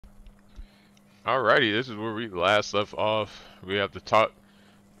Alrighty, this is where we last left off. We have to talk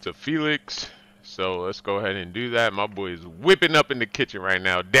to Felix. So let's go ahead and do that. My boy is whipping up in the kitchen right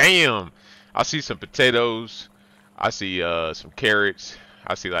now. Damn! I see some potatoes. I see some carrots.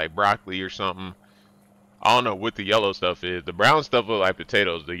 I see like broccoli or something. I don't know what the yellow stuff is. The brown stuff look like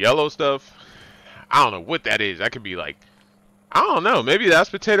potatoes. The yellow stuff, I don't know what that is. That could be like, I don't know. Maybe that's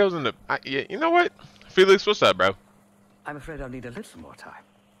potatoes in the. Yeah, you know what? Felix, what's up, bro? I'm afraid I'll need a little more time.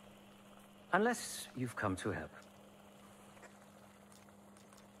 Unless you've come to help.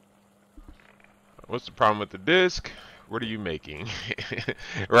 What's the problem with the disc? What are you making?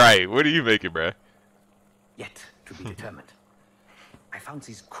 Right, what are you making, bro? Yet to be determined. I found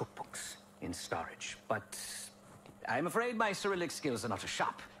these cookbooks in storage, but I'm afraid my Cyrillic skills are not as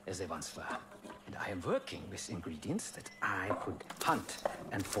sharp as they once were. And I am working with ingredients that I could hunt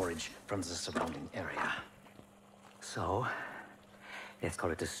and forage from the surrounding area. So, let's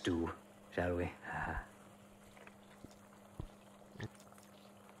call it a stew, shall we?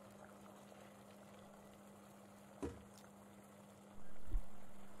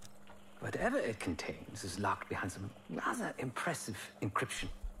 Whatever it contains is locked behind some rather impressive encryption.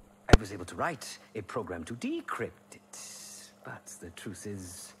 I was able to write a program to decrypt it, but the truth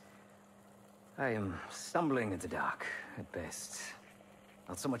is, I am stumbling in the dark at best.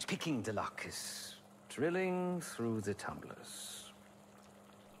 Not so much picking the lock as drilling through the tumblers.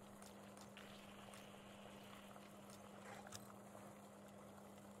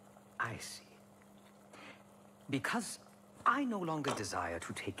 I see. Because I no longer desire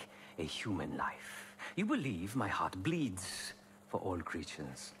to take a human life, you believe my heart bleeds for all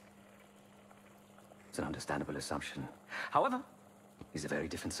creatures. It's an understandable assumption. However, these are very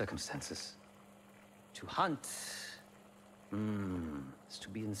different circumstances. To hunt is to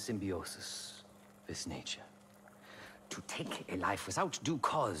be in symbiosis with nature. To take a life without due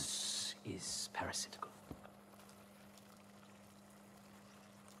cause is parasitical.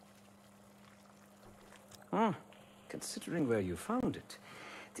 Considering where you found it,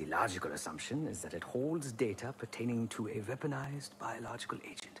 the logical assumption is that it holds data pertaining to a weaponized biological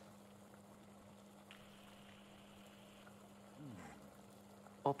agent.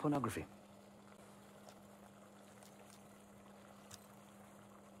 Or pornography.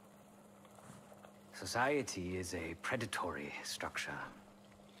 Society is a predatory structure.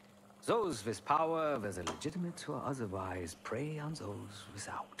 Those with power, whether legitimate or otherwise, prey on those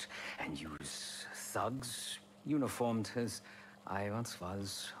without, and use thugs, uniformed as I once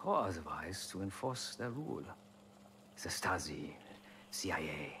was, or otherwise, to enforce their rule. The Stasi,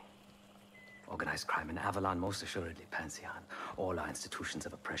 CIA, organized crime in Avalon, most assuredly Pantheon, all are institutions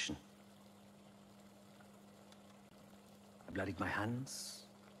of oppression. I bloodied my hands,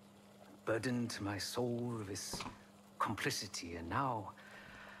 burdened my soul with complicity, and now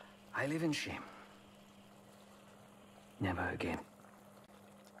I live in shame. Never again.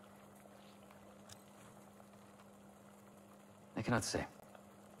 I cannot say.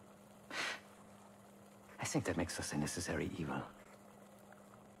 I think that makes us a necessary evil.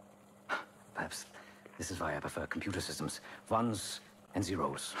 Perhaps this is why I prefer computer systems. Ones and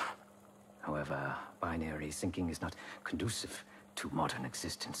zeros. However, binary thinking is not conducive to modern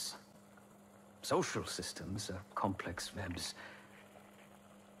existence. Social systems are complex webs.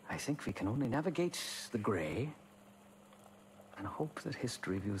 I think we can only navigate the gray and hope that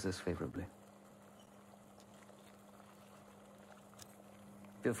history views us favorably.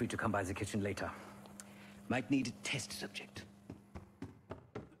 Feel free to come by the kitchen later. Might need a test subject.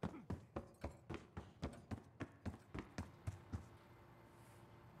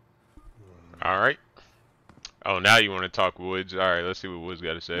 Alright. Oh, now you want to talk Woods. Alright, let's see what Woods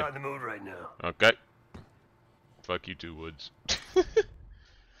got to say. Not in the mood right now. Okay. Fuck you too, Woods.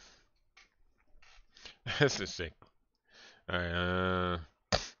 That's the sick. Alright,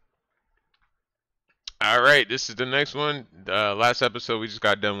 Alright, this is the next one. Last episode we just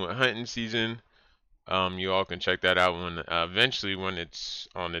got done with hunting season. You all can check that out when eventually when it's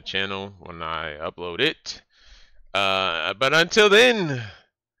on the channel when I upload it. But until then,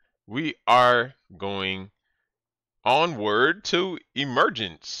 we are going onward to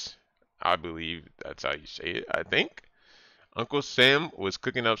Emergence. I believe that's how you say it, I think. Uncle Sam was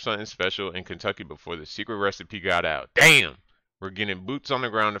cooking up something special in Kentucky before the secret recipe got out. Damn! We're getting boots on the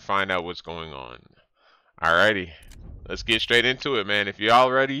ground to find out what's going on. Alrighty. Let's get straight into it, man. If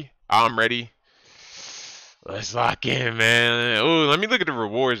y'all ready, I'm ready. Let's lock in, man. Oh, let me look at the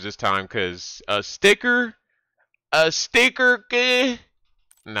rewards this time, because a sticker,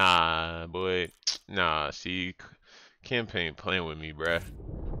 nah, boy. Nah, see, Campaign playing with me, bruh.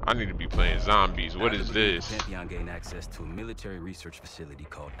 I need to be playing zombies. What is this? Pantheon gained access to a military research facility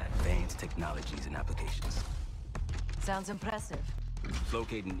called Advanced Technologies and Applications. Sounds impressive. It's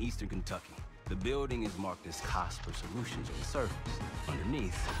located in eastern Kentucky. The building is marked as Cosper Solutions on the surface.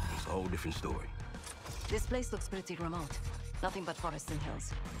 Underneath, it's a whole different story. This place looks pretty remote. Nothing but forests and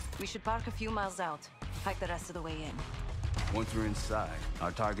hills. We should park a few miles out. Hike the rest of the way in. Once we're inside,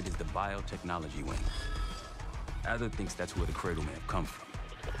 our target is the biotechnology wing. Adler thinks that's where the Cradle may have come from.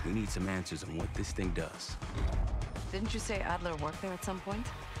 We need some answers on what this thing does. Didn't you say Adler worked there at some point?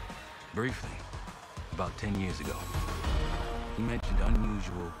 Briefly, about 10 years ago. He mentioned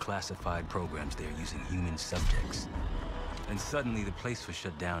unusual classified programs there using human subjects. And suddenly the place was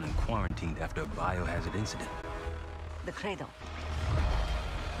shut down and quarantined after a biohazard incident. The Cradle.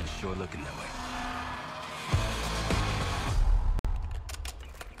 It's sure looking that way.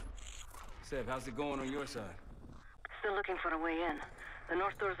 Sev, how's it going on your side? Still looking for a way in. The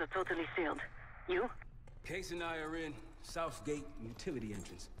north doors are totally sealed. You? Case and I are in South Gate utility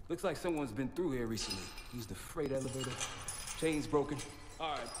entrance. Looks like someone's been through here recently. Used the freight elevator. Chains broken.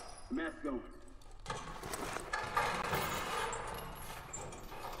 All right, mask going.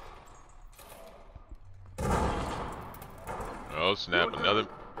 Oh snap!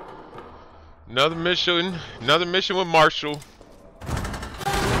 Another mission. Another mission with Marshall.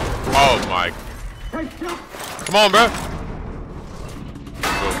 Oh my! Come on, bro.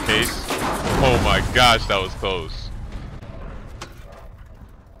 Go Case. Oh my gosh, that was close.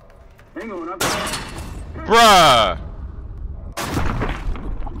 Hang on, Bruh!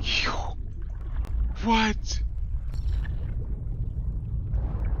 Yo. What?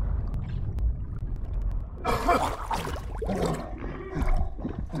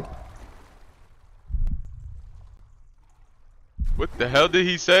 What the hell did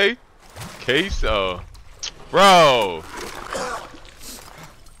he say? Case? Oh. Bro!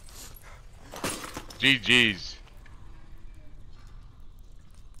 GG's.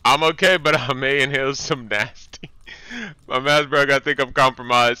 I'm okay, but I may inhale some nasty. My Masberg, I think I'm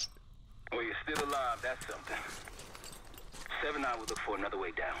compromised. Oh, you're still alive. That's something. Sev and I will look for another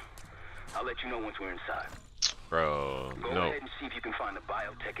way down. I'll let you know once we're inside. Bro, Go no. ahead and see if you can find the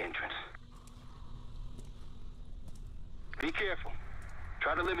biotech entrance. Be careful.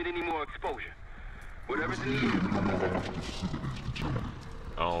 Try to limit any more exposure. Whatever's in the air.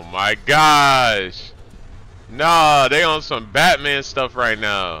 Oh my gosh. Nah, they on some Batman stuff right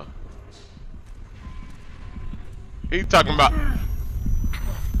now. He talking about.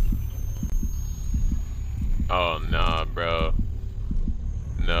 Oh nah, bro.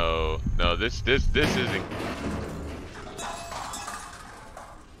 No, this isn't.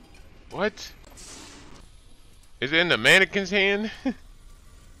 What? Is it in the mannequin's hand?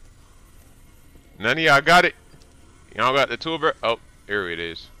 None of y'all got it. Y'all got the tool, bro. Oh, here it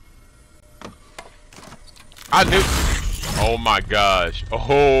is. I knew. Oh my gosh.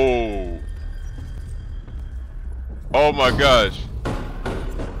 Oh. Oh my gosh.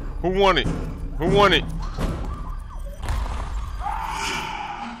 Who won it? Who won it?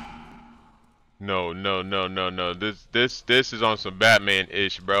 No. This is on some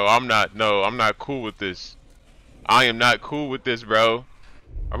Batman-ish, bro. I'm not cool with this. I am not cool with this, bro.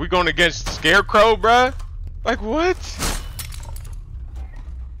 Are we going against Scarecrow, bro? Like what?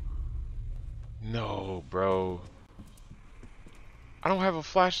 No, bro. I don't have a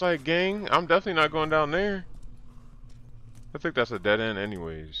flashlight, gang. I'm definitely not going down there. I think that's a dead end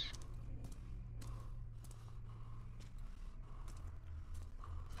anyways.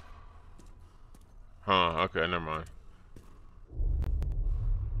 Huh, okay, never mind.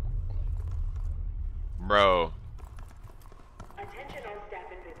 Bro. Attention all staff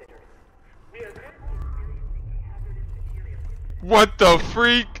and visitors. We are currently experiencing a hazardous material incident. What the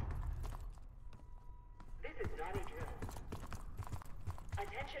freak? This is not a drill.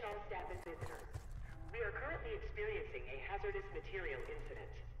 Attention all staff and visitors. We are currently experiencing a hazardous material incident.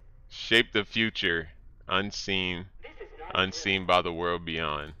 Shape the future. Unseen. This is not Unseen by the world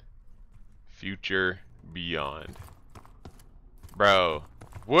beyond. Future beyond. Bro,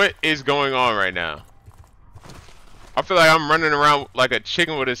 what is going on right now? I feel like I'm running around like a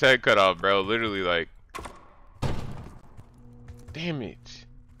chicken with his head cut off, bro. Literally, like. Damn it.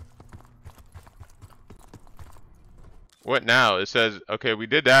 What now? It says, okay, we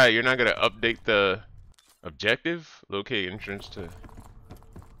did that. You're not gonna update the objective? Locate entrance to.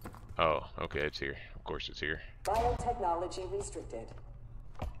 Oh, okay, it's here. Of course it's here. Biotechnology restricted.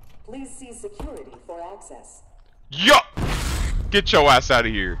 Please see security for access. Yo! Get your ass out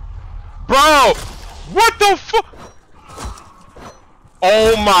of here. Bro! What the fuck?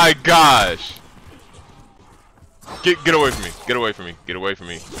 Oh my gosh. Get away from me. Get away from me. Get away from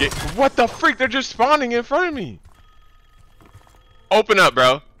me. What the freak? They're just spawning in front of me. Open up,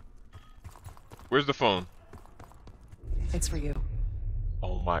 bro. Where's the phone? It's for you.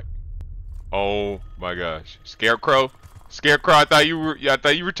 Oh my gosh. Scarecrow. Scarecrow, I thought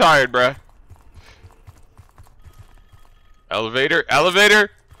you retired, bruh. Elevator. Elevator.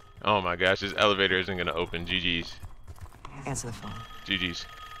 Oh my gosh, this elevator isn't gonna open. GG's. Answer the phone. GG's.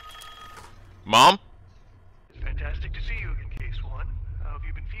 Mom? It's fantastic to see you in Case 1. How have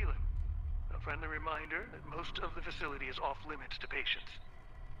you been feeling? A friendly reminder that most of the facility is off limits to patients.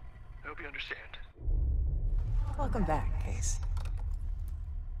 I hope you understand. Welcome back, Case.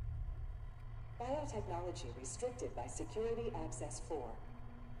 Biotechnology restricted by Security Access 4.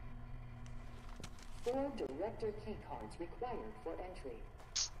 4 director keycards required for entry.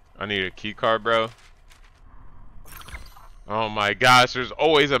 I need a key card, bro. Oh my gosh, there's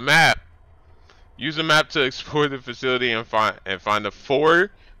always a map. Use a map to explore the facility and find the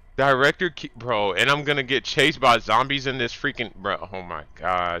 4 director key, bro. And I'm gonna get chased by zombies in this freaking, bro. Oh my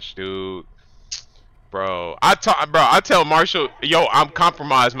gosh, dude. Bro, I tell Marshall, yo, I'm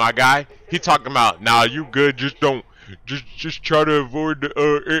compromised, my guy. He talking about, nah, you good, just try to avoid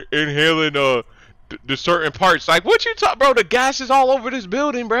inhaling the certain parts. Like, what you talk, bro? The gas is all over this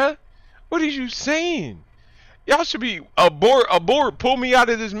building, bro. What are you saying? Y'all should be abort, pull me out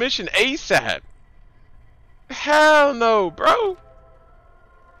of this mission ASAP. Hell no, bro.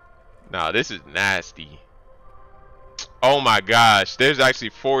 Nah, this is nasty. Oh my gosh, there's actually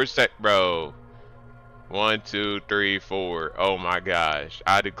 4 bro. 1, 2, 3, 4. Oh my gosh.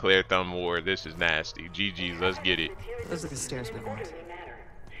 I declare thumb war. This is nasty. GG's, let's get it. Those are the stairs we want.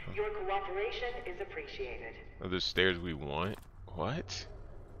 Your cooperation is appreciated. Are the stairs we want? What?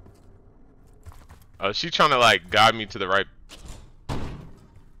 Oh, she trying to like guide me to the right.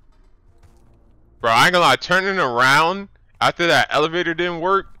 Bro, I ain't gonna lie, turning around after that elevator didn't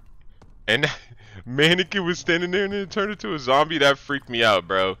work and that mannequin was standing there and then turned into a zombie, that freaked me out,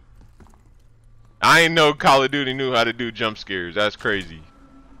 bro. I ain't know Call of Duty knew how to do jump scares. That's crazy.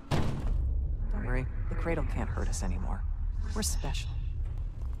 Don't worry, the cradle can't hurt us anymore. We're special.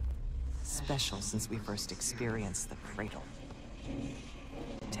 Special since we first experienced the cradle.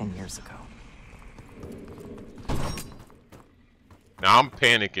 10 years ago. Now I'm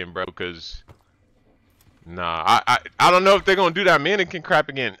panicking, bro, cause nah, I don't know if they're gonna do that mannequin crap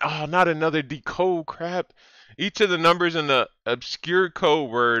again. Oh, not another decode crap. Each of the numbers in the obscure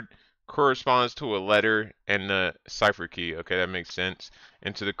code word corresponds to a letter and the cipher key. Okay, that makes sense.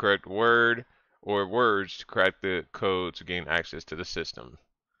 Enter the correct word or words to crack the code to gain access to the system.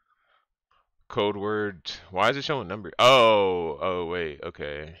 Code word. Why is it showing number? Oh, wait.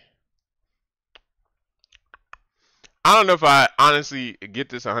 Okay. I don't know if I honestly get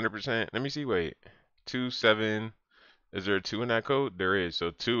this 100%. Let me see. Wait. 2, 7. Is there a 2 in that code? There is.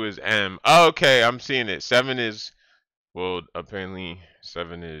 So 2 is M. Okay, I'm seeing it. 7 is, well, apparently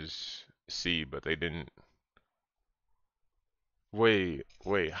 7 is C, but they didn't. Wait,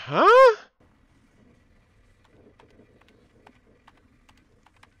 huh?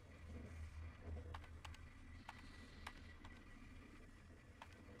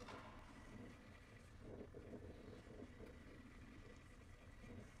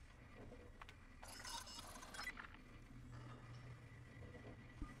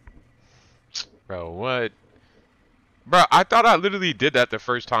 Bro, what? Bro, I thought I literally did that the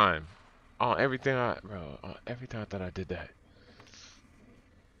first time. Oh, everything I thought I did that.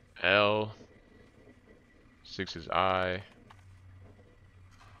 L. 6 is I.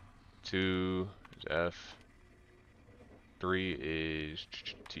 2 is F. 3 is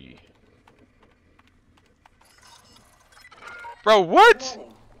T. Bro, what?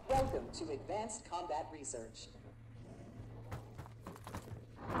 Warning. Welcome to Advanced Combat Research.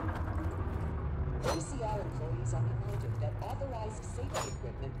 PCR employees are reminded that authorized safety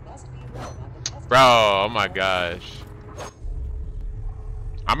equipment must be run on the test. Bro, oh my gosh.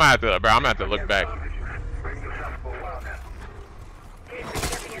 I'm gonna have to look back.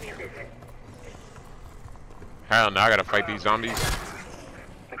 Hell no, I gotta fight these zombies.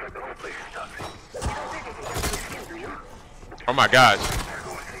 Oh my gosh.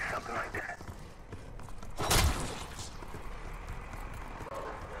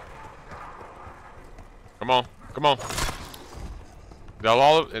 Come on, come on. Is that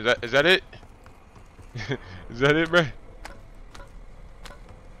all of, is that it? Is that it, bro?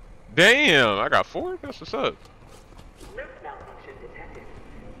 Damn, I got 4? That's what's up.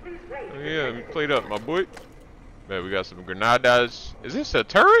 Oh yeah, we played up, my boy. Man, we got some granadas. Is this a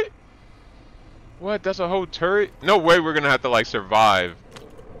turret? What? That's a whole turret? No way we're gonna have to like survive.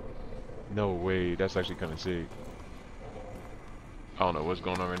 No way. That's actually kind of sick. I don't know what's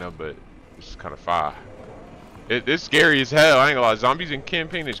going on right now, but it's kind of fire. It's scary as hell. I ain't gonna lie. Zombies in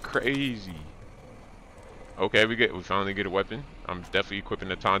campaign is crazy. Okay, we finally get a weapon. I'm definitely equipping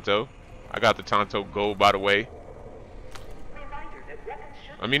the Tonto. I got the Tonto Gold, by the way.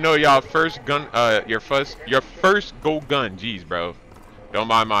 Let me know y'all first gun, your first gold gun. Jeez, bro. Don't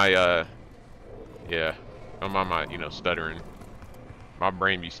mind my, yeah. Don't mind my, stuttering. My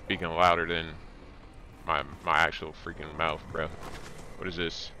brain be speaking louder than my actual freaking mouth, bro. What is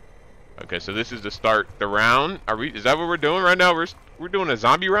this? Okay, so this is the start the round. Is that what we're doing right now? We're doing a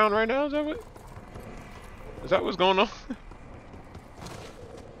zombie round right now? Is that what's going on?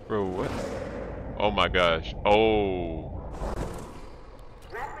 Bro, what? Oh my gosh. Oh.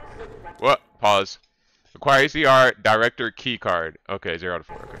 What? Pause. Acquire ACR director key card. Okay, 0 out of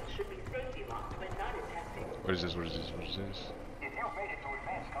 4. Okay. What is this? What is this? What is this? If you made it to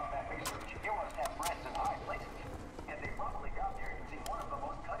advanced combat research, you must have friends in high places. And they probably got there using one of the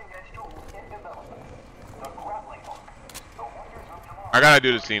most cutting-edge tools in development. The grappling hook. The wonders of tomorrow. I gotta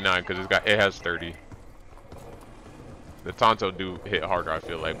do the C9 because it has 30. The Tonto do hit harder, I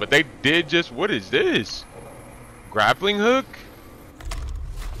feel like. But they did just, what is this? Grappling hook?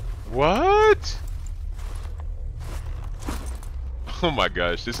 What? Oh my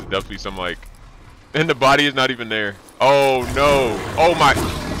gosh, this is definitely some like, and the body is not even there. Oh no, oh my.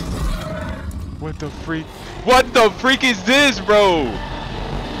 What the freak? What the freak is this, bro?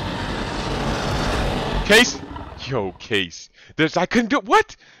 Case? Yo, Case. I couldn't do,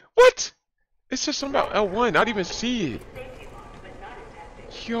 what? What? It's just something about L1, I didn't even see it.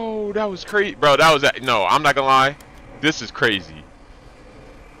 Yo, that was crazy. Bro, no, I'm not gonna lie. This is crazy.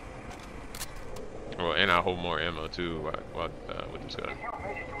 Well, and I hold more ammo too with this gun.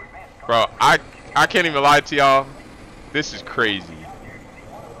 Bro, I can't even lie to y'all. This is crazy.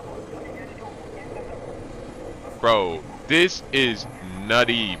 Bro, this is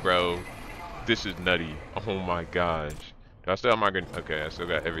nutty, bro. This is nutty. Oh my gosh. Do I still have my gun? Okay, I still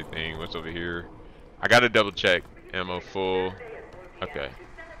got everything. What's over here? I gotta double check. Ammo full. Okay.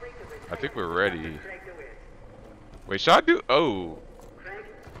 I think we're ready. Wait, should I do? Oh.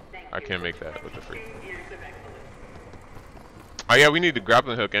 I can't make that. What the freak? Oh yeah, we need the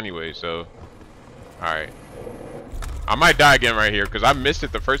grappling hook anyway, so. Alright. I might die again right here because I missed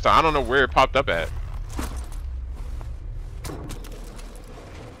it the first time. I don't know where it popped up at.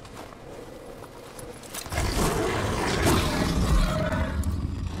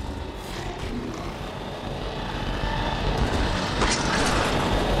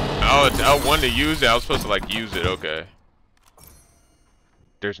 Oh, it's L1 to use it. I was supposed to like use it. Okay.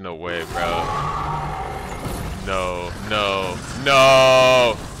 There's no way, bro. No, no,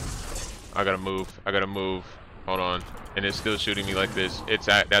 no. I gotta move. I gotta move. Hold on. And it's still shooting me like this.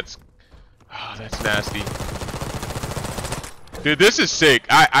 That's nasty. Dude, this is sick.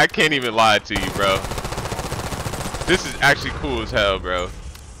 I can't even lie to you, bro. This is actually cool as hell, bro.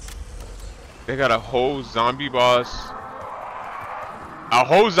 They got a whole zombie boss. A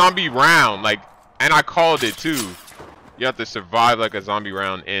whole zombie round, like, and I called it too. You have to survive like a zombie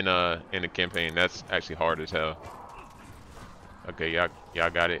round in a campaign. That's actually hard as hell. Okay, y'all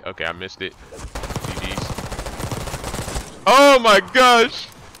got it. Okay, I missed it. GG's. Oh my gosh!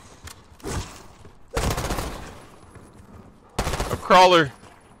 A crawler.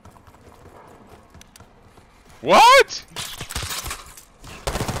 What?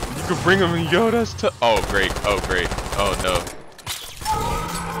 You can bring him in, yo, that's tough. Oh great, oh great, oh no.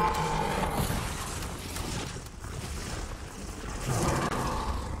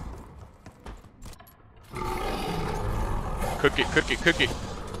 Cook it, cook it, cook it.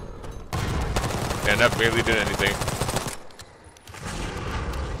 And that barely did anything.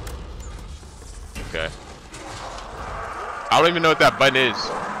 Okay. I don't even know what that button is.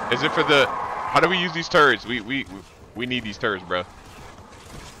 Is it for the... How do we use these turrets? We need these turrets, bro.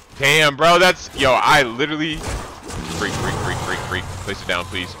 Damn, bro, that's... Yo, I literally... Freak. Place it down,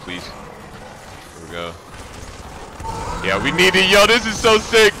 please, please. Here we go. Yeah, we need it. Yo, this is so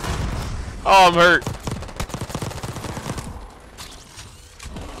sick. Oh, I'm hurt.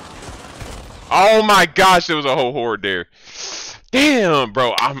 Oh my gosh, there was a whole horde there. Damn,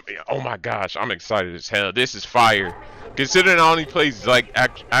 bro. Oh my gosh, I'm excited as hell. This is fire. Considering I only played like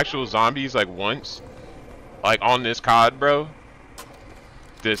actual zombies like once, like on this COD, bro.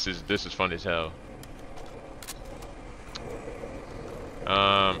 This is fun as hell.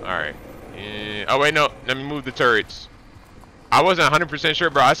 All right. Oh wait, no. Let me move the turrets. I wasn't 100% sure,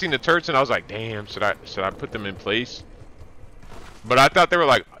 bro. I seen the turrets and I was like, damn. Should I put them in place? But I thought they were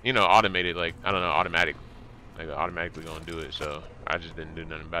like, you know, automated, like, I don't know, automatic. Like, automatically gonna do it, so I just didn't do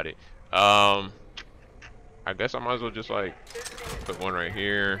nothing about it. I guess I might as well just like put one right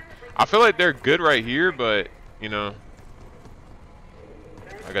here. I feel like they're good right here, but you know,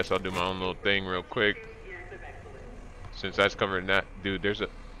 I guess I'll do my own little thing real quick. Since that's covering that, dude, there's a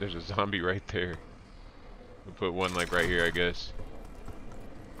zombie right there. We'll put one like right here, I guess.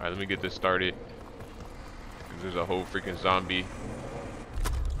 All right, let me get this started. There's a whole freaking zombie.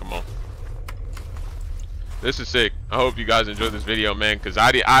 Come on. This is sick. I hope you guys enjoyed this video, man, because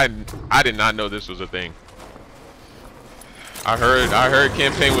I did not know this was a thing. I heard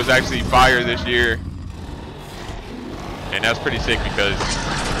campaign was actually fire this year. And that's pretty sick because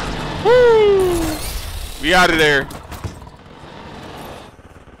woo! We out of there.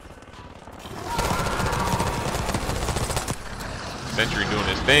 Sentry doing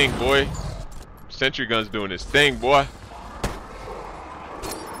his thing, boy. Sentry gun's doing his thing, boy.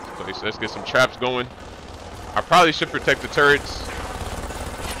 Let's get some traps going. I probably should protect the turrets.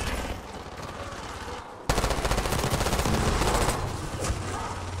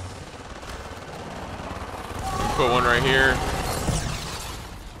 Put one right here.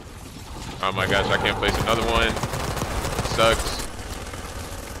 Oh my gosh, I can't place another one. Sucks.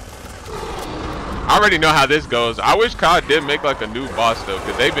 I already know how this goes. I wish COD did make like a new boss though,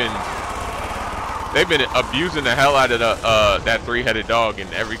 because they've been abusing the hell out of the that three-headed dog in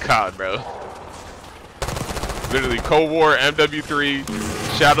every COD, bro. Literally Cold War,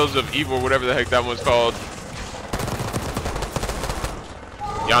 MW3, Shadows of Evil, whatever the heck that one's called.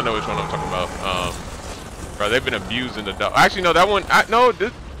 Y'all know which one I'm talking about. Bro, they've been abusing the dog. Actually, no, that one.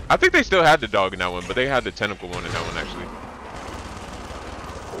 I think they still had the dog in that one, but they had the tentacle one in that one actually.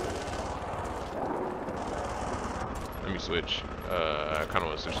 Let me switch. I kind of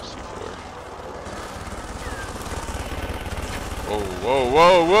want to switch to C4. Whoa, whoa,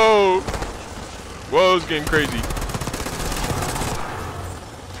 whoa, whoa! Whoa, it's getting crazy.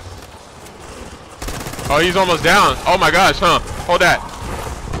 Oh, he's almost down. Oh my gosh, huh? Hold that.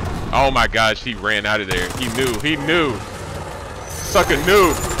 Oh my gosh, he ran out of there. He knew. Sucker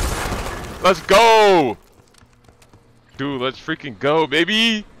knew. Let's go. Dude, let's freaking go,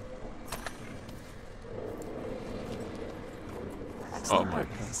 baby. Oh my god.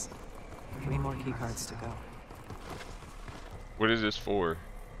 3 more key cards to go. What is this for?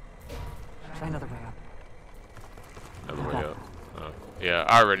 Try another way up. Another way up. Yeah,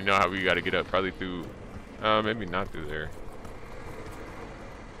 I already know how we gotta get up. Probably through, maybe not through there.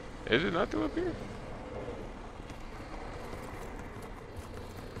 Is it not through up here?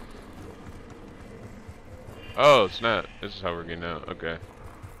 Oh snap! This is how we're getting out. Okay.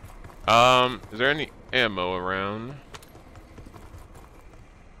 Is there any ammo around?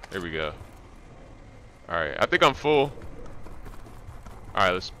 There we go. All right, I think I'm full. All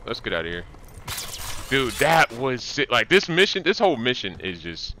right, let's get out of here. Dude, that was sick. Like this whole mission is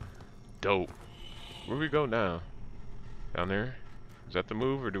just dope. Where we go now? Down there? Is that the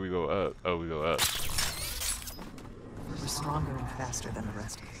move, or do we go up? Oh, we go up. We're stronger and faster than the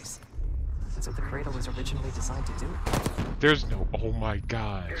rest of these. That's what the cradle was originally designed to do. There's no. Oh my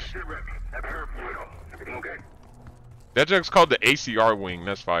gosh. That jug's called the ACR wing.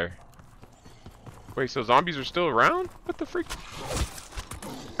 That's fire. Wait, so zombies are still around? What the freak?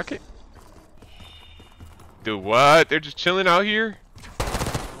 I can't. Dude, what? They're just chilling out here?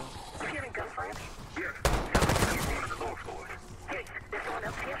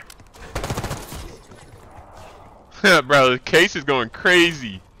 Bro, the case is going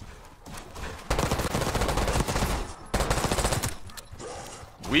crazy.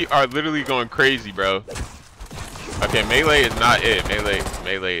 We are literally going crazy, bro. Okay, melee is not it.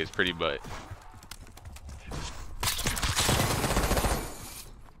 Melee is pretty butt.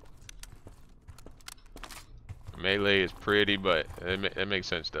 Melee is pretty, but that makes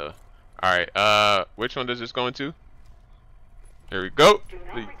sense though. All right, which one does this go into? Here we go.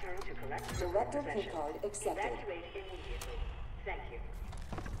 Director key card accepted.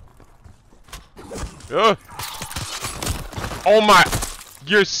 Oh my,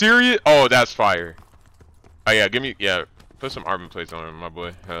 you're serious? Oh, that's fire. Oh yeah, put some armor plates on him, my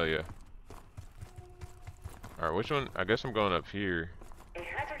boy. Hell yeah. All right, which one? I guess I'm going up here.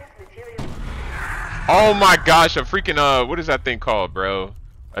 Oh my gosh, a freaking what is that thing called, bro?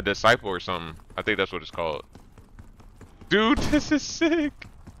 A disciple or something. I think that's what it's called. Dude, this is sick.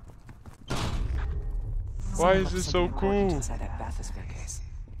 Why is this so cool?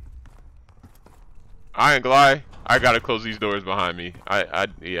 I ain't gonna lie. I gotta close these doors behind me.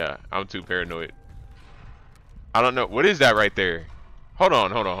 Yeah, I'm too paranoid. I don't know. What is that right there? Hold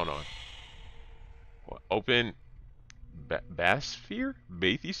on. What, open bathysphere?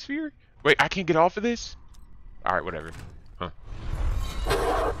 Bathysphere? Wait, I can't get off of this? Alright, whatever. Huh.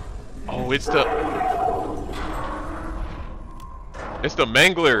 Oh, it's the... It's the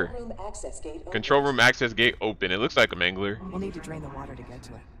mangler. Room access gate open. Control room access gate open. It looks like a mangler. We'll need to drain the water to get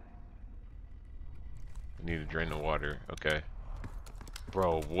to it. I need to drain the water. Okay.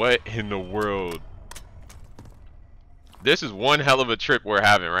 Bro, what in the world? This is one hell of a trip we're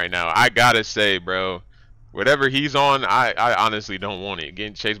having right now. I gotta say, bro. Whatever he's on, I honestly don't want it.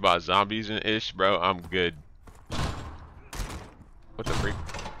 Getting chased by zombies and ish, bro. I'm good. What the freak?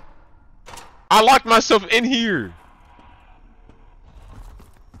 I locked myself in here.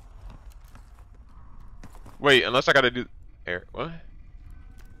 Wait, unless I gotta do air. What?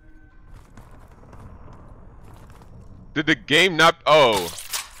 Did the game not? Oh,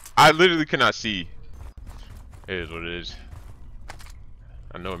 I literally cannot see. It is what it is.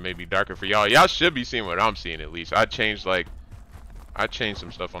 I know it may be darker for y'all. Y'all should be seeing what I'm seeing at least. I changed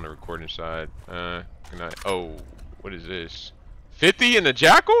some stuff on the recording side. Oh, what is this? 50 in the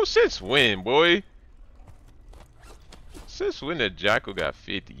Jackal? Since when, boy? Since when the Jackal got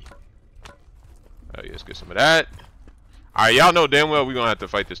 50? Oh, yeah, let's get some of that. Alright, y'all know damn well we're gonna have to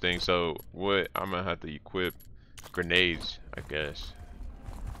fight this thing, so what I'm gonna have to equip grenades, I guess.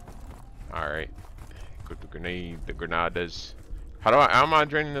 Alright. Equip the granadas. How am I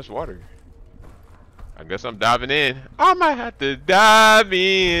draining this water? I guess I'm diving in. I might have to dive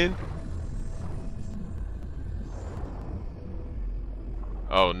in.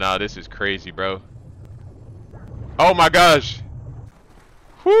 Oh no, this is crazy, bro. Oh my gosh.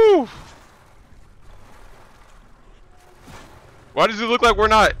 Whew. Why does it look like we're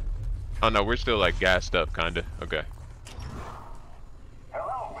not? Oh no, we're still like gassed up, kinda. Okay.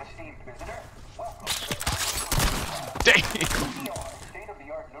 Hello, esteemed visitor. Welcome to Dang.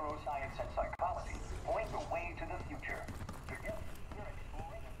 state-of-the-art neuroscience and psychology point the way to the future. Together, we're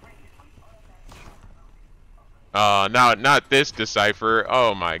exploring a previously unimagined. Not this decipher.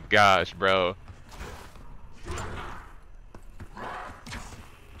 Oh my gosh, bro.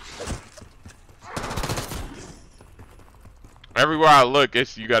 Everywhere I look,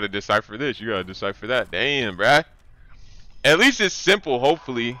 it's you gotta decipher this, you gotta decipher that. Damn, bruh. At least it's simple,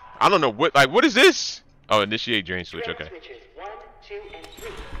 hopefully. I don't know what, like, what is this? Oh, initiate drain switch, okay. Switches 1, 2, and 3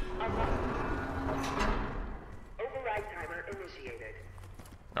 unlocked. Override timer initiated.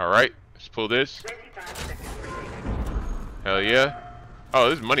 Alright, let's pull this. 25 seconds remaining. Hell yeah. Oh,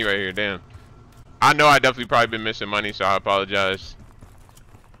 there's money right here, damn. I know I definitely probably been missing money, so I apologize.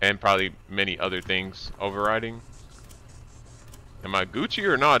 And probably many other things overriding. Am I Gucci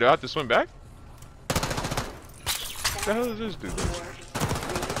or not? Do I have to swim back? What the hell is this dude? 4,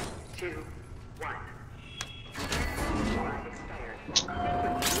 3, 2, 1.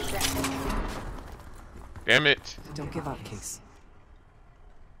 Damn it. Don't give up, Case.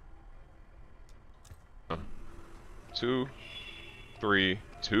 2, 3,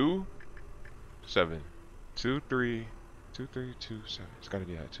 2, 7. 2, 3, 2, 3, 2, 7. It's gotta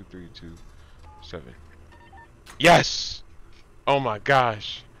be that. 2, 3, 2, 7. Yes! Oh my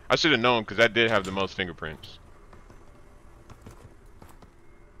gosh. I should have known because that did have the most fingerprints.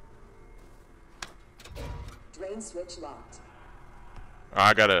 Drain switch locked.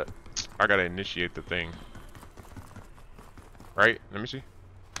 I gotta initiate the thing. Right? Let me see.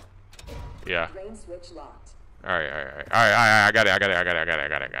 Yeah. Drain switch locked. Alright. I got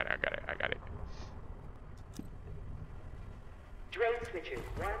it. Drain switches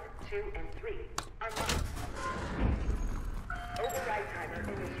 1, 2, and 3 unlocked. Override timer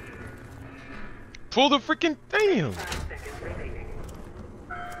initiated. Pull the freaking damn. 5 seconds remaining.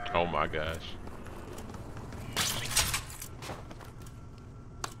 Oh my gosh.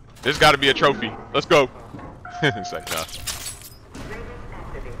 This gotta be a trophy. Let's go. It's like, nah.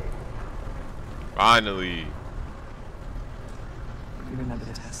 Finally. You remember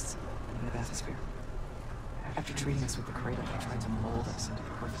the tests in the bathysphere? After treating us with the cradle, they tried to mold us into the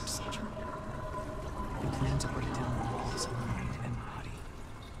perfect soldier. They planned to break down the walls of mind and body.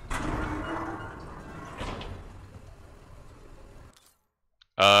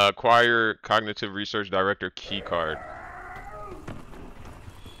 Acquire cognitive research director key card.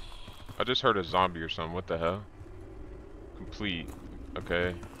 I just heard a zombie or something. What the hell? Complete.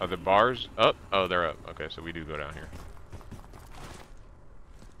 Okay. Are the bars up? Oh, they're up. Okay, so we do go down here.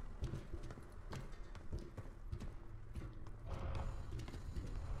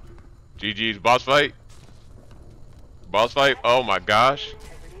 GG's boss fight. Boss fight. Oh my gosh.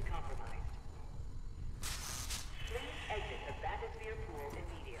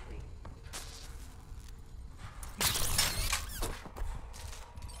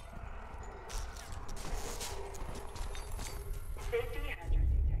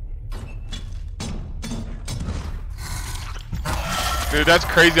 Dude, that's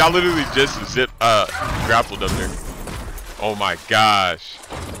crazy. I literally just grappled up there. Oh my gosh.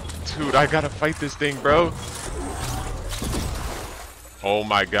 Dude, I gotta fight this thing, bro. Oh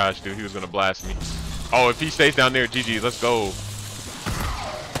my gosh, dude, he was gonna blast me. Oh, if he stays down there, GG, let's go.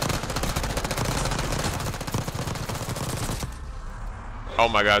 Oh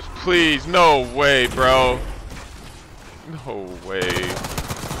my gosh, please, no way, bro. No way.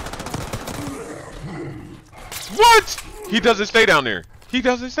 What? He doesn't stay down there. He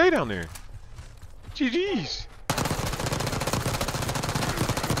doesn't stay down there. GG's.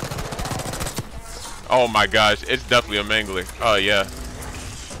 Oh my gosh, it's definitely a mangler. Oh yeah.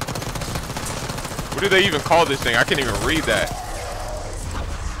 What do they even call this thing? I can't even read that.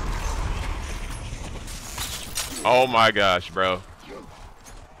 Oh my gosh, bro.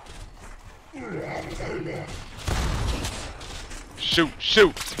 Shoot,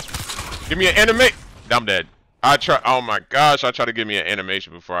 shoot. Give me an animate. I'm dead. I try. Oh my gosh, I tried to give me an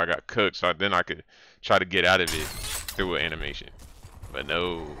animation before I got cooked, so then I could try to get out of it through an animation. But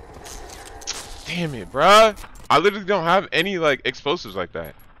no. Damn it, bruh. I literally don't have any like explosives like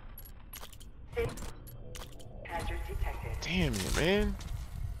that. Damn it, man.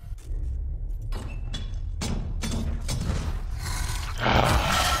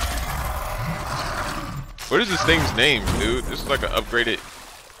 What is this thing's name, dude? This is like an upgraded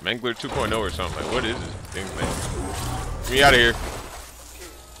Mangler 2.0 or something. Like, what is this thing's name? Get me out of here.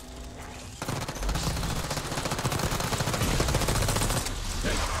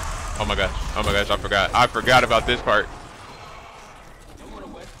 Oh my gosh. Oh my gosh, I forgot. I forgot about this part.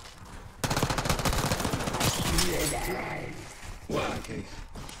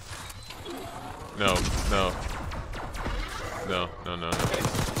 No, no. No, no, no, no.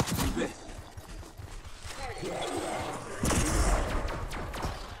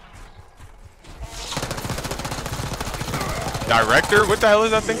 Director? What the hell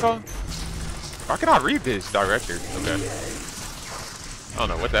is that thing called? Why can I read this? Director. Okay. I don't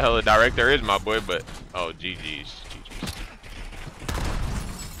know what the hell a director is, my boy, but oh, GG's. GG's.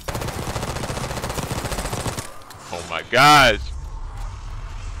 Oh my gosh.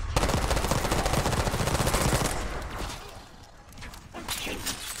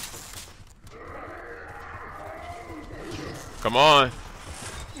 Come on.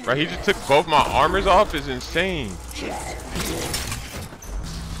 Bro, he just took both my armors off. Is insane.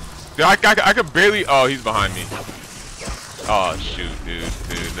 Dude, I could barely. Oh, he's behind me. Oh, shoot, dude.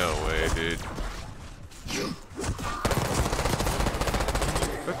 Dude, no way, dude.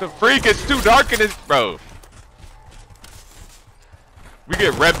 What the freak? It's too dark in this. Bro. We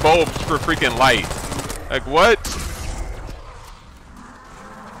get red bulbs for freaking light. Like, what?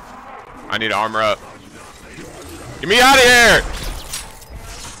 I need to armor up. Get me out of here!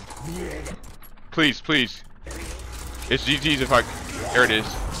 Please, please. It's GG's if I... There it is.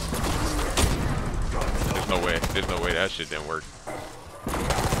 There's no way. There's no way that shit didn't work.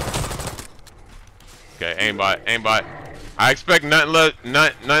 Okay, aimbot, aimbot. I expect nothing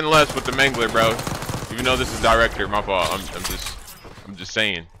less with the Mangler, bro. Even though this is director, my fault. I'm just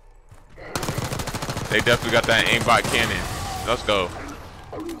saying. They definitely got that aimbot cannon. Let's go.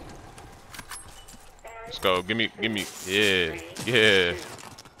 Let's go. Give me. Yeah, yeah.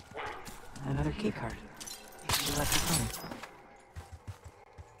 Another key card. You left it home.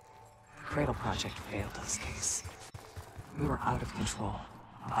 Cradle project failed us, Case. We were out of control,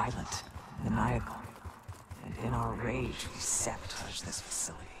 violent, maniacal. And in our rage, we sabotaged this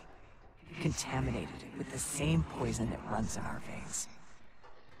facility. Contaminated it with the same poison that runs in our veins.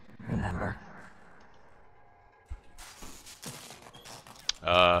 Remember?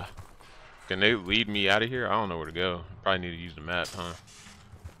 Can they lead me out of here? I don't know where to go. Probably need to use the map, huh?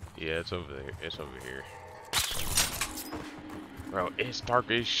 Yeah, it's over there. It's over here. Bro, it's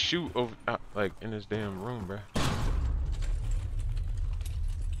dark as shoot over, like, in this damn room, bro.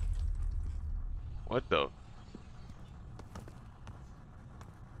 What the?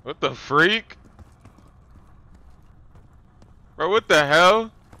 What the freak? Bro, what the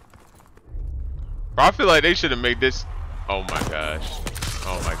hell? Bro, I feel like they should have made this. Oh my gosh.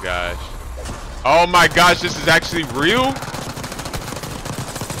 Oh my gosh. Oh my gosh, this is actually real?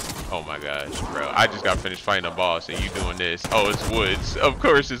 Oh my gosh, bro. I just got finished fighting a boss and you doing this. Oh, it's Woods. Of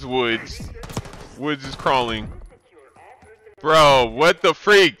course it's Woods. Woods is crawling. Bro, what the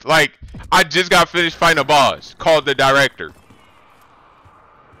freak? Like, I just got finished fighting a boss called the director.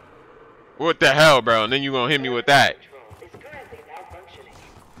 What the hell, bro? And then you gonna hit me with that.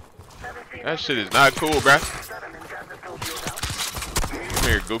 That shit is not cool, bro. Come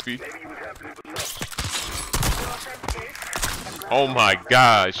here, Goofy. Oh my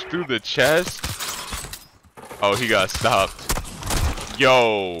gosh, through the chest? Oh, he got stopped.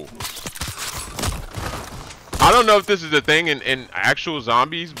 Yo. I don't know if this is a thing in actual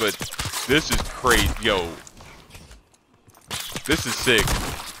zombies, but this is crazy. Yo, this is sick.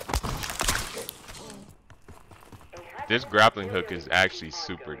 This grappling hook is actually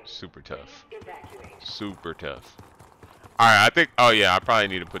super tough. Super tough. Alright, I think, oh yeah, I probably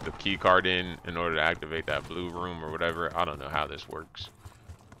need to put the key card in order to activate that blue room or whatever. I don't know how this works.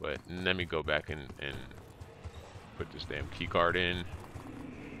 But let me go back and put this damn key card in.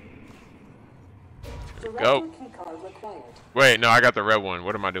 There we go. Wait, no, I got the red one.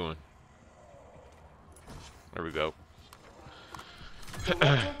 What am I doing? There we go.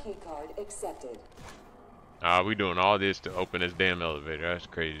 Key card accepted. We doing all this to open this damn elevator. That's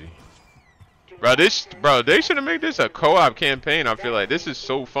crazy. Bro, they should have made this a co-op campaign. I feel like this is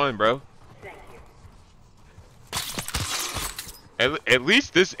so fun, bro. At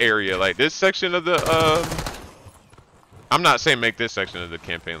least this area, like this section of the I'm not saying make this section of the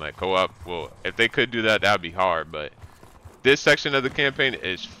campaign like co-op. Well, if they could do that, that'd be hard, but this section of the campaign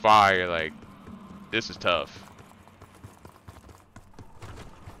is fire. Like, this is tough.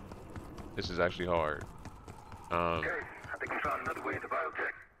 This is actually hard. Okay, I think we found another way to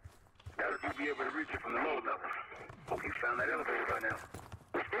biotech. That'll be able to reach it from the lower level. Hope you found that elevator by now.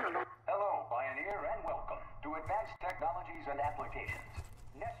 Hello, Pioneer, and welcome to Advanced Technologies and Applications.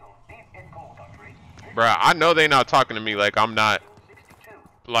 Nestled deep in coal country. Bruh, I know they not talking to me like I'm not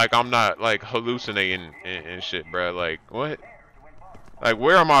like hallucinating and shit, bruh. Like, what? Like,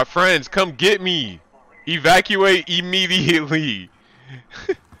 where are my friends? Come get me. Evacuate immediately.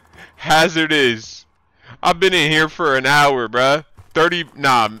 Hazardous. I've been in here for an hour, bruh.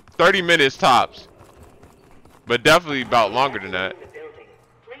 30 minutes tops. But definitely about longer than that.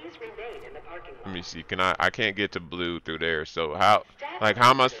 Let me see. I can't get to blue through there. So how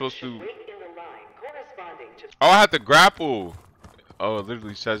am I supposed to? Oh, I have to grapple. Oh, it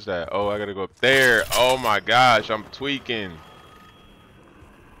literally says that. Oh, I gotta go up there. Oh my gosh, I'm tweaking.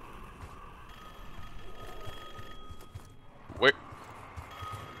 Wait.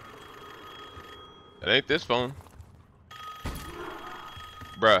 It ain't this phone.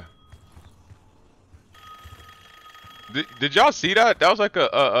 Bruh. Did y'all see that? That was like a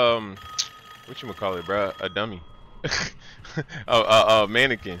whatchamacallit, bruh? A dummy. a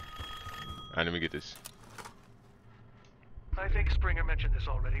mannequin. Alright, let me get this. I think Springer mentioned this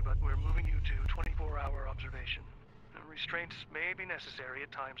already, but we're moving you to 24-hour observation. Restraints may be necessary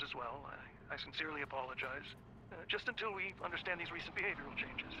at times as well. I sincerely apologize. Just until we understand these recent behavioral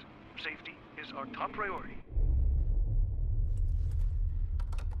changes. Safety is our top priority.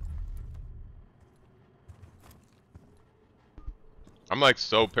 I'm like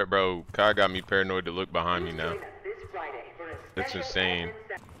so bro. Kai got me paranoid to look behind me now. It's insane.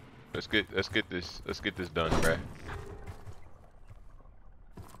 Let's get this done, bruh.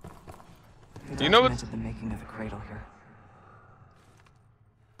 You know what? The making of the cradle here.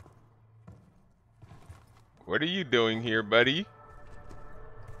 What are you doing here, buddy?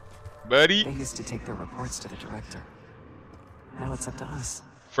 Buddy? They used to take their reports to the director. Now it's up to us.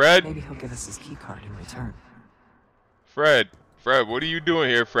 Fred? Maybe he'll give us his key card in return. Fred, what are you doing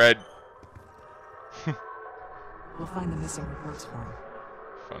here, Fred? We'll find the missing reports for him.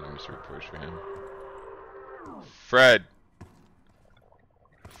 Find the missing reports for him. Fred,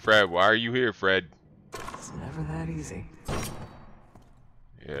 why are you here, Fred? It's never that easy.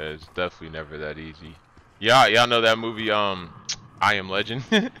 Yeah, it's definitely never that easy. Y'all know that movie, I Am Legend?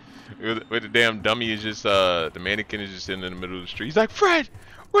 Where the damn dummy is just, the mannequin is just sitting in the middle of the street. He's like, Fred,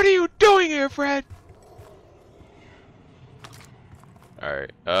 what are you doing here, Fred?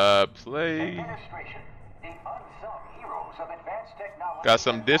 Alright, play. The unsung heroes of advanced technology. Got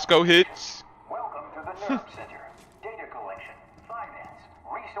some disco hits. Welcome to the Nerve Center. Data collection, finance,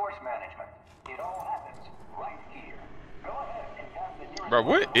 resource management. It all happens right here. Go ahead and tap the nearest. Bro,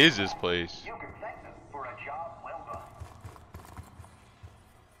 what is this place? You can thank them for a job well done.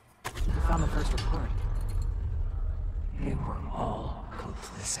 I found the first report. They were all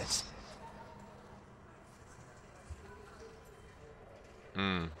complicit.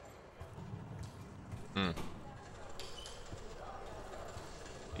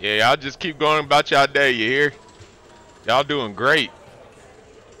 Yeah, y'all just keep going about y'all day, you hear? Y'all doing great.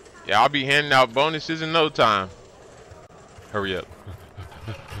 Yeah, I'll be handing out bonuses in no time. Hurry up.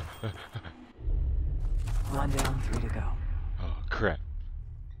 One down, 3 to go. Oh, crap.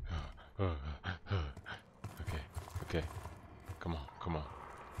 Okay. Come on.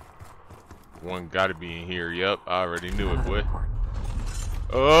 One gotta be in here. Yep, I already knew it, boy.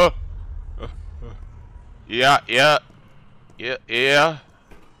 Yeah.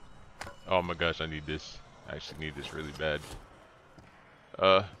 Oh my gosh, I need this. I actually need this really bad.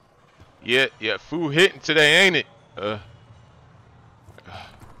 Yeah, yeah, food hitting today, ain't it?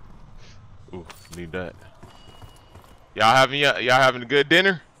 Ooh, need that. Y'all having a good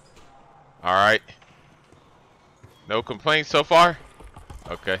dinner? All right. No complaints so far?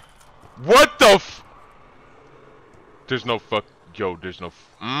 Okay. What the f? There's no fuck. Yo, there's no.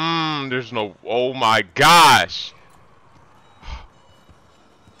 There's no. Oh my gosh.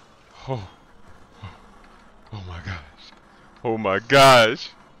 Oh. Oh my gosh. Oh my gosh.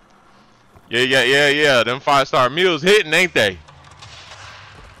 Yeah. Them 5-star meals hitting, ain't they?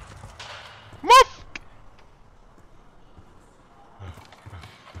 Muff.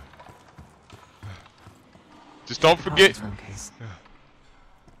 Just don't forget.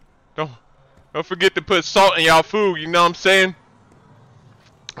 Don't forget to put salt in y'all food. You know what I'm saying?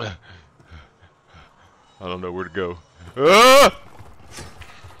 I don't know where to go.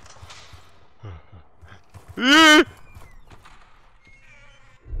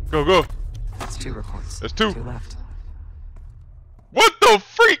 Go. That's 2 reports. That's 2. 2 left. What the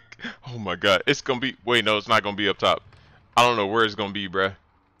freak? Oh my god. It's gonna be. Wait, no, it's not gonna be up top. I don't know where it's gonna be, bruh.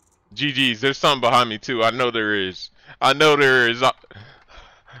 GG's. There's something behind me too. I know there is. GG's.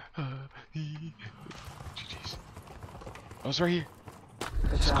 I was right here.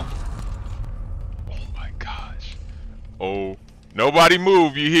 Good job. Oh my gosh. Oh. Nobody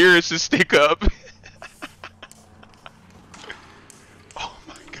move. You hear it's a stick up. Oh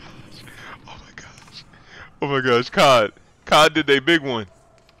my gosh. Oh my gosh. Oh my gosh. COD did a big one.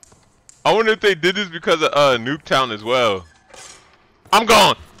 I wonder if they did this because of Nuketown as well. I'm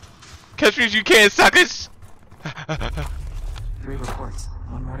gone. Catch me as you can, suckers. 3 reports.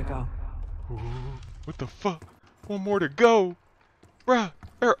 1 more to go. Ooh, what the fuck? 1 more to go, bruh.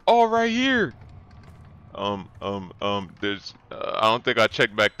 They're all right here. There's. I don't think I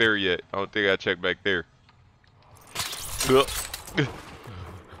checked back there yet. Shoot.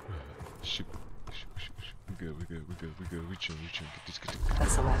 We good. We chill. Get this.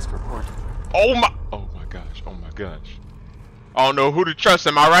 That's the last report. Oh my gosh. I don't know who to trust,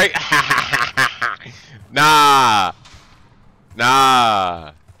 am I right? Nah,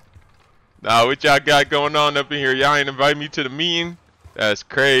 what y'all got going on up in here? Y'all ain't invite me to the meeting? That's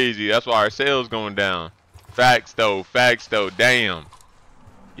crazy. That's why our sales going down. Facts though, damn.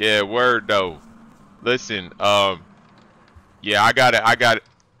 Yeah, word though. Listen, yeah, I got it.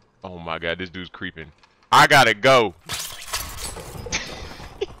 Oh my god, this dude's creeping. I gotta go.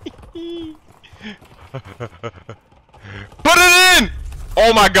 Put it in!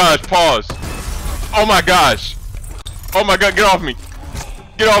 Oh my gosh, pause. Oh my gosh, get off me.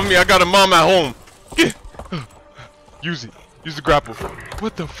 I got a mom at home. Use the grapple.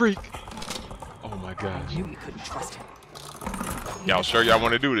 What the freak? Oh my gosh. You couldn't trust him. Y'all sure y'all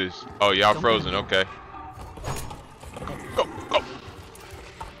want to do this? Oh, y'all frozen, okay. Go.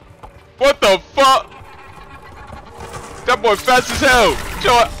 What the fuck? That boy fast as hell.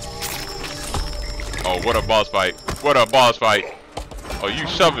 Oh, what a boss fight. Oh, you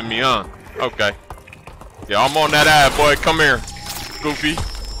shoving me, huh? Okay. Yeah, I'm on that ad, boy. Come here, Goofy.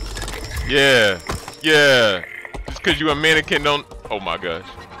 Yeah. Just cause you a mannequin don't. Oh my gosh.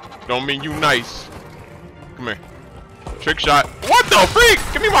 Don't mean you nice. Come here. Trick shot. What the freak?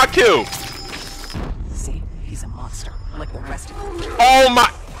 Give me my kill. See, he's a monster, like the rest of them. Oh my.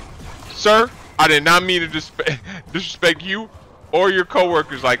 Sir, I did not mean to disrespect you or your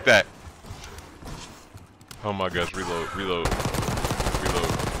coworkers like that. Oh my gosh, reload.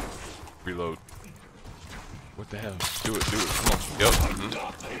 What the hell? Do it. Come on. Yep.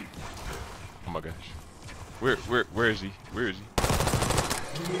 Oh my gosh. Where is he?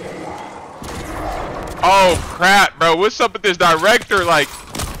 Oh crap, bro. What's up with this director? Like,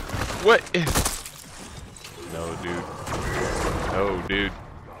 what? No, dude.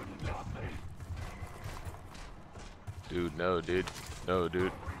 No,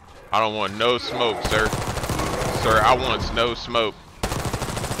 dude. I don't want no smoke, sir. I want no smoke.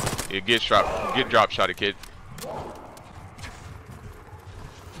 Yeah, get drop shotted, kid.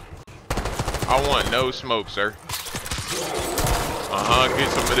 I want no smoke, sir. Get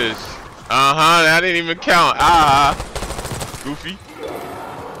some of this. That didn't even count. Goofy.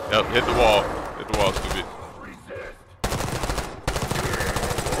 Yep, hit the wall, stupid.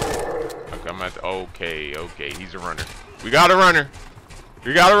 Okay, I'm at the, okay, he's a runner. We got a runner.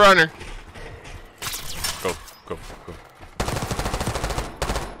 Go.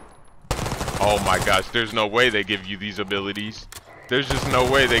 Oh my gosh, there's no way they give you these abilities. There's just no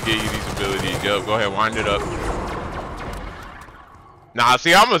way they give you these abilities. Yo, go ahead, wind it up. Nah,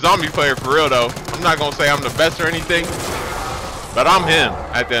 see, I'm a zombie player for real though. I'm not gonna say I'm the best or anything, but I'm him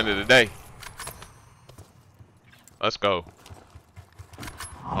at the end of the day. Let's go.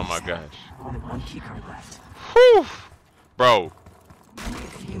 Oh my gosh. Only one keycard left. Whew! Bro.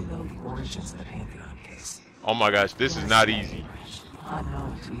 If you know the origins of the Pantheon case. Oh my gosh, this is not easy.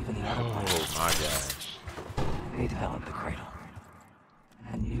 Unknown to even the other Oh my gosh. They developed the cradle.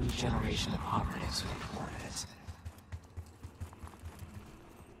 A new generation of operatives were born in it.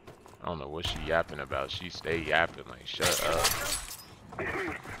 I don't know what she yapping about. She stay yapping like, shut up.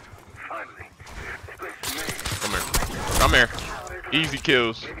 Finally. Come here. Come here. Easy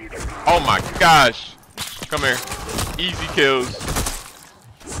kills. Oh my gosh. Come here. Easy kills.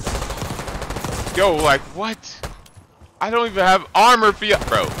 Yo, like, what? I don't even have armor for y'all.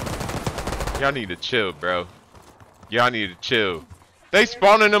 Bro. Y'all need to chill, bro. Y'all need to chill. They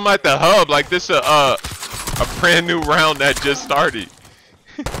spawning them at the hub like this a brand new round that just started.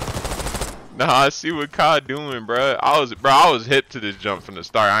 Nah, I see what COD doing, bro. I was hip to this jump from the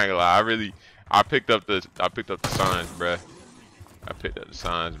start. I ain't gonna lie. I picked up the signs, bro. I picked up the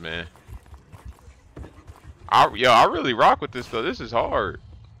signs, man. I really rock with this though. This is hard.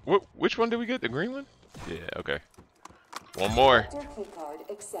 Which one did we get? The green one? Yeah, okay. One more.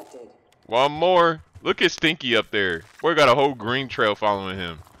 One more. Look at Stinky up there. Boy got a whole green trail following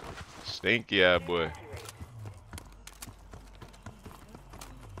him. Stinky, yeah, boy.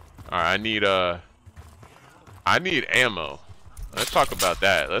 Alright, I need ammo. Let's talk about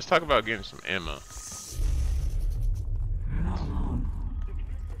that. Let's talk about getting some ammo.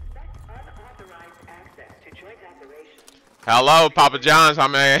 Hello, Papa John's. I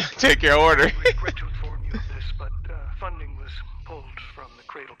may take your order. We regret to inform you of this, but funding was pulled from the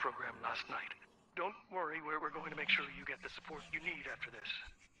Cradle program last night. Don't worry, we're going to make sure you get the support you need after this.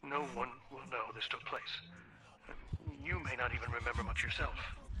 No one will know this took place. You may not even remember much yourself.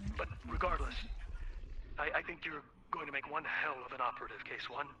 But regardless, I think you're going to make one hell of an operative, Case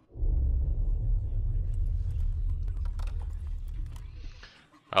One.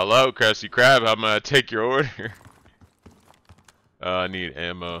 Hello, Krusty Krab. I'm gonna take your order. I need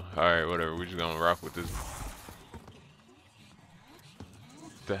ammo. Alright, whatever. We're just gonna rock with this.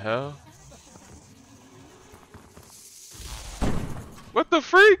 What the hell? What the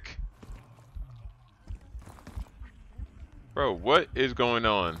freak? Bro, what is going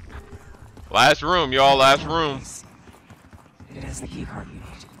on? Last room, y'all. Last room. It has the keycard you need.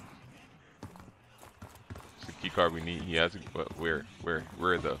 It's the keycard we need. He has it, but where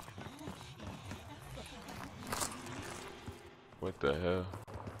though? What the hell?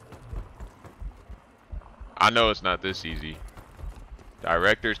 I know it's not this easy.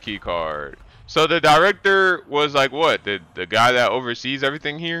 Director's keycard. So the director was like what? The guy that oversees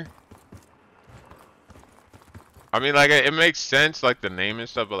everything here? I mean, like, it makes sense, like, the name and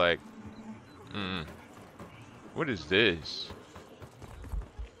stuff, but, like, what is this?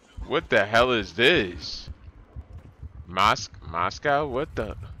 What the hell is this? Moscow? What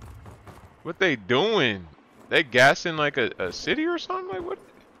they doing? They gassing, like, a city or something? Like, what?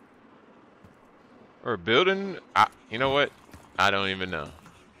 Or a building? You know what? I don't even know.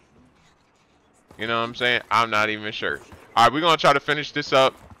 You know what I'm saying? I'm not even sure. Alright, we're gonna try to finish this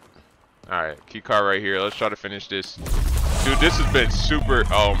up. Alright, key card right here. Let's try to finish this. Dude, this has been super.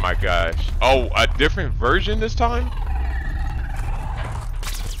 Oh my gosh. Oh, a different version this time?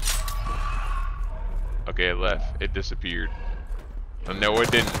 Okay, it left. It disappeared. Oh, no,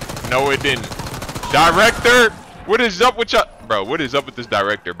 it didn't. No, it didn't. Director! What is up with y'all? Bro, what is up with this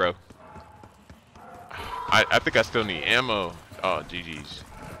director, bro? I think I still need ammo. Oh, GG's.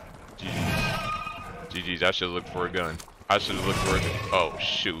 GG's. GG's. I should have looked for a gun. I should have looked for a gun. Oh,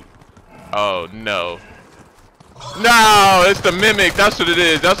 shoot. Oh, no. No, it's the Mimic. That's what it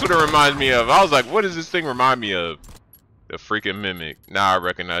is. That's what it reminds me of. I was like, what does this thing remind me of? The freaking Mimic. Now I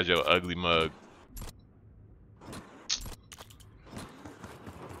recognize your ugly mug.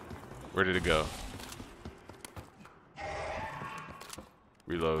 Where did it go?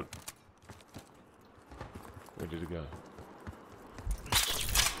 Reload. Where did it go?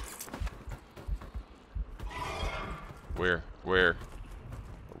 Where?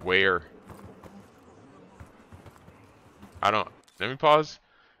 I don't. Let me pause.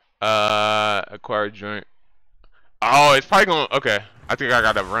 Acquired joint. Oh, it's probably going. Okay, I think I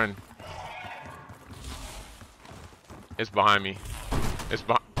gotta run. It's behind me. It's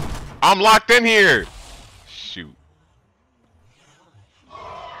behind. I'm locked in here. Shoot.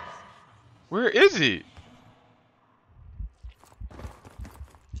 Where is it?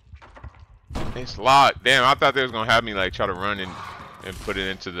 It's locked. Damn, I thought they was gonna have me like try to run and put it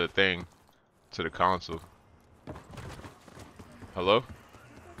into the thing, to the console. Hello?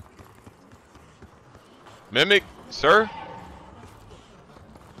 Mimic, sir?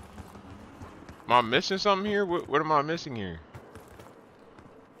 Am I missing something here? What am I missing here?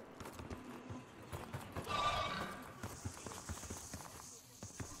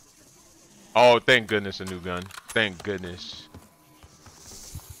 Oh, thank goodness a new gun. Thank goodness.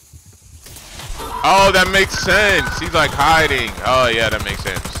 Oh, that makes sense. He's like hiding. Oh yeah, that makes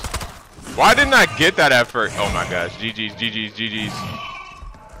sense. Why didn't I get that at first? Oh my gosh. GG's, GG's, GG's.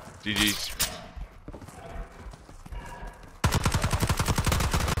 GG's.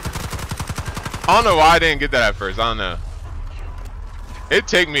 I don't know why I didn't get that at first. I don't know. It'd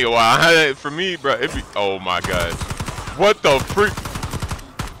take me a while. For me, bro, it'd be... Oh my god. What the freak?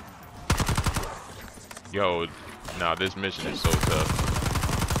 Yo, nah, this mission is so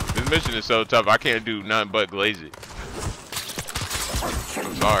tough. This mission is so tough. I can't do nothing but glaze it.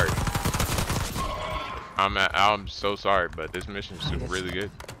 I'm sorry. I'm so sorry, but this mission is really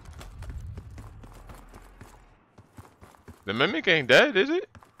good. The mimic ain't dead, is it?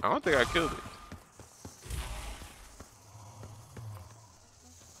 I don't think I killed it.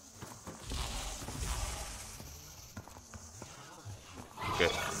 Okay.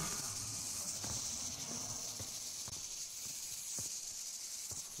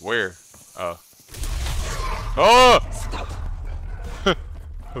 Where? Oh. Oh!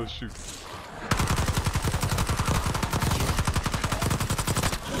 Oh shoot.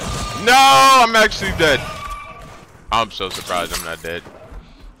 No! I'm actually dead. I'm so surprised I'm not dead.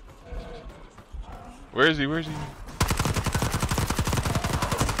 Where is he? Where is he?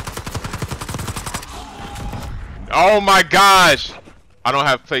 Oh my gosh! I don't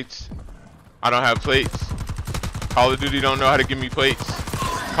have plates. I don't have plates. Call of Duty don't know how to give me plates.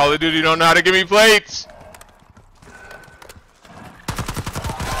 Call of Duty don't know how to give me plates.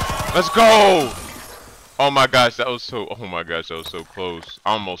 Let's go! Oh my gosh, that was so. Oh my gosh, that was so close.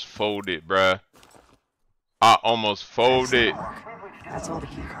 I almost folded, bruh. I almost folded. That's all the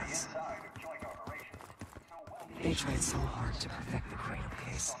key cards. They tried so hard to perfect the cradle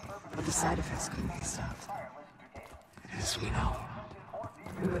case, but the side effects couldn't be stopped. As we know,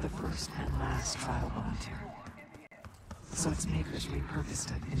 we were the first and last trial volunteer. So its makers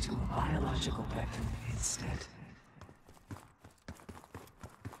repurposed it into a biological weapon instead.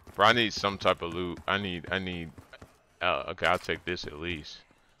 Bro, I need some type of loot. I need, okay, I'll take this at least.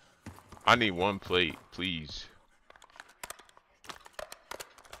 I need one plate, please.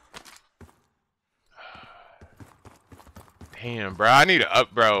 Damn, bro, I need to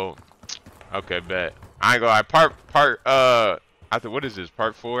up, bro. Okay, bet. I ain't gonna lie. I think, what is this?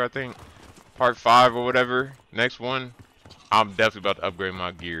 Part 4, I think? Part 5 or whatever. Next one. I'm definitely about to upgrade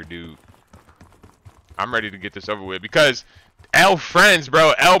my gear, dude. I'm ready to get this over with because L friends,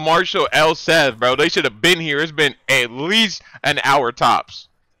 bro, L Marshall, L Seth, bro, they should have been here. It's been at least an hour tops.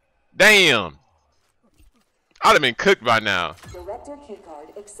 Damn. I'd have been cooked by now. Director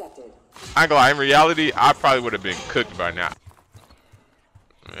keycard accepted. I ain't gonna lie, in reality, I probably would have been cooked by now.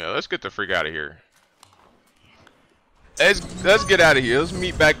 Yeah, let's get the freak out of here. Let's get out of here. Let's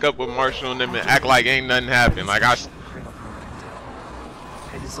meet back up with Marshall and them and act like ain't nothing happened. Like I. It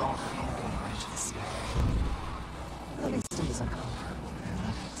is all for Emergence. At least it is uncomfortable for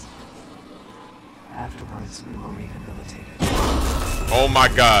minutes. Afterwards, we will rehabilitate it. Oh my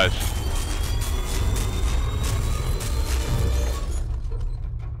gosh.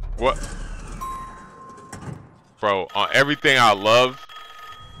 What? Bro, on everything I love,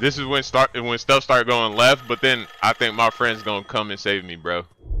 this is when stuff start going left, but then I think my friend's gonna come and save me, bro.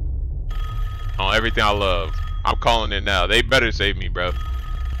 On everything I love. I'm calling it now. They better save me, bro.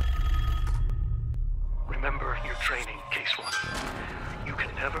 Remember your training, Case 1. You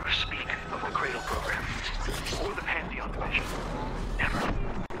can never speak of the Cradle program or the Pantheon division. Never.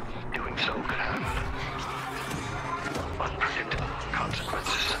 Doing so could have unpredictable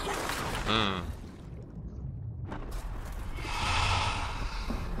consequences.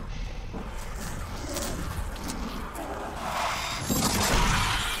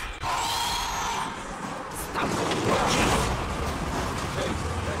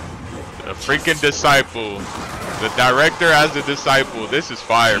 The freaking disciple. The director as a disciple. This is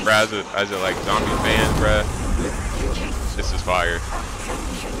fire, bro. As a like zombie fan, bro. This is fire.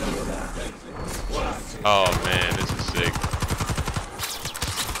 Oh man, this is sick.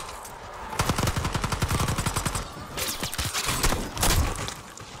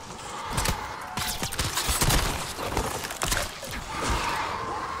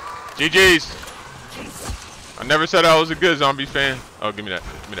 GG's. I never said I was a good zombie fan. Oh, give me that.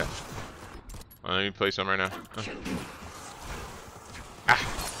 Give me that. Oh, let me play some right now. Ah.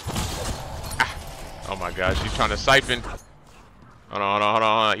 Ah. Oh my gosh, he's trying to siphon. Hold on, hold on, hold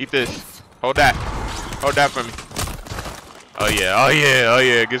on, hold on. Eat this. Hold that. Hold that for me. Oh yeah, oh yeah, oh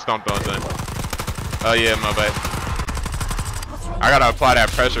yeah. Get stomped on, son. Oh yeah, my bad. I gotta apply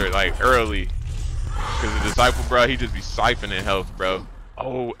that pressure like early. Cause the disciple, bro, he just be siphoning health, bro.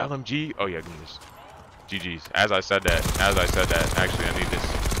 Oh, LMG. Oh yeah, give me this. GG's. As I said that. Actually, I need this.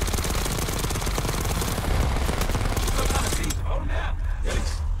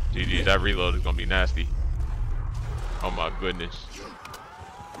 GG's. That reload is gonna be nasty. Oh my goodness.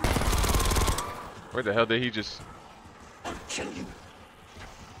 Where the hell did he just?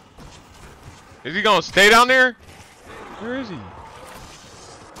 Is he gonna stay down there? Where is he?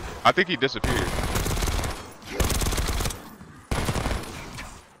 I think he disappeared.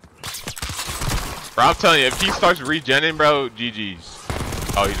 Bro, I'm telling you, if he starts regenning, bro, GG's.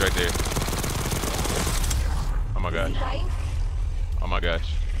 Oh, he's right there. Oh my gosh. Oh my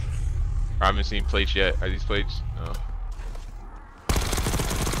gosh. I haven't seen plates yet. Are these plates? No.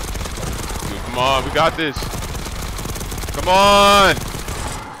 Dude, come on, we got this. Come on.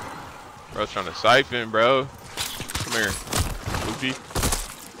 Bro's trying to siphon, bro. Come here. Goofy.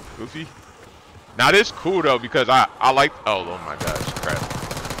 Goofy. Now this cool though because I like. Oh my gosh, crap.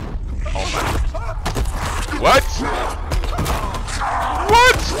 Oh my. What?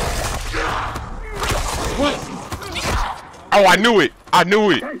 What? What? Oh, I knew it. I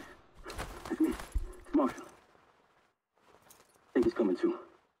knew it. It's me. It's Marshall. I think he's coming too.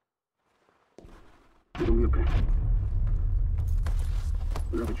 You're gonna be okay.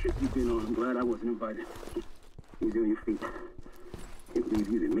 Whatever trip you've been on, I'm glad I wasn't invited. Easy on your feet. Can't believe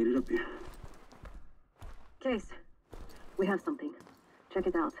you made it up here. Case. We have something. Check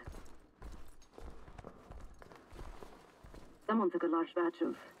it out. Someone took a large batch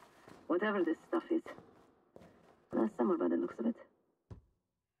of whatever this stuff is. Last summer by the looks of it.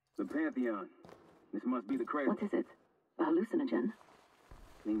 The Pantheon. This must be the cradle. What is it? A hallucinogen?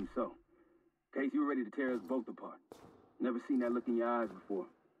 Seems so. Case, you were ready to tear us both apart. Never seen that look in your eyes before.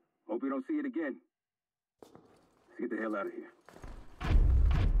 Hope you don't see it again. Let's get the hell out of here.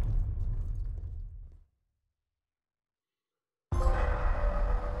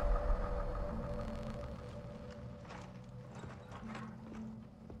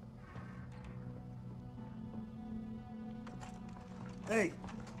 Hey,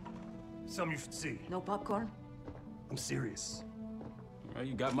 something you should see. No popcorn? I'm serious. Well,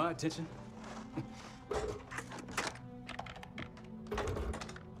 you got my attention.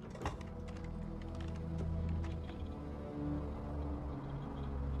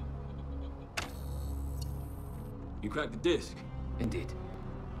 You cracked the disc. Indeed.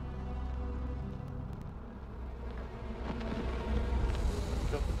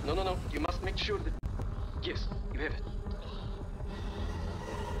 No. You must make sure that... Yes, you have it.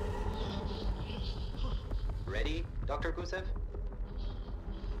 Ready, Dr. Gusev?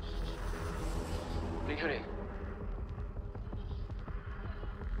 Bring her in.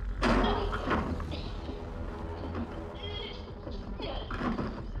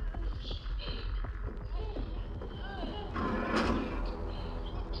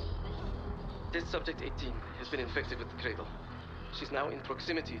 Test subject 18 has been infected with the cradle. She's now in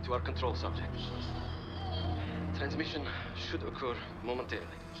proximity to our control subject. Transmission should occur momentarily.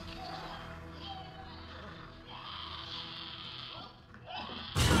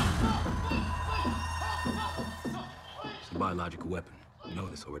 It's a biological weapon. You know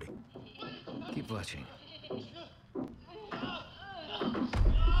this already. Keep watching.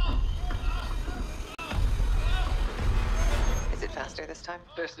 Is it faster this time?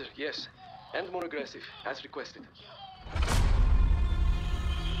 Faster, yes. And more aggressive, as requested.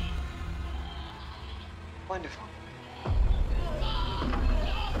 Wonderful.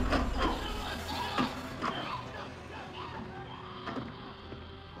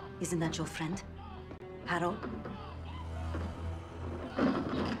 Isn't that your friend? Harold?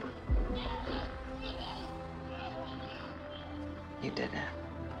 You did it.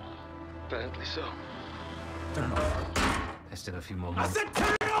 Apparently so. Turn off. I still have a few more moments. I said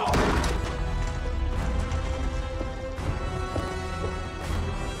turn it off!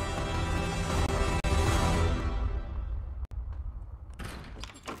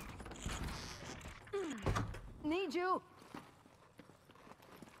 Need you.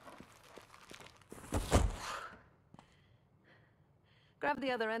 Grab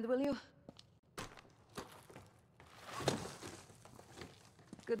the other end, will you?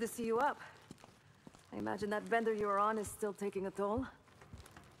 Good to see you up. I imagine that bender you were on is still taking a toll.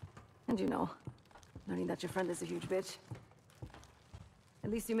 And you know, learning that your friend is a huge bitch. At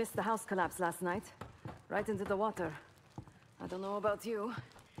least you missed the house collapse last night. Right into the water. I don't know about you,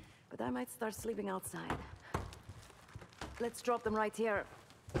 but I might start sleeping outside. Let's drop them right here.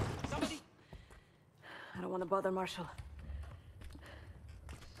 Somebody! I don't want to bother Marshall.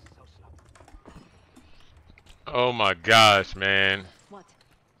 Oh my gosh, man. What?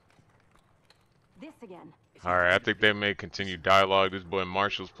 This again? Alright, I think they may continue dialogue. This boy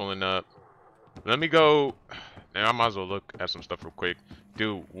Marshall's pulling up. Let me go. Now I might as well look at some stuff real quick.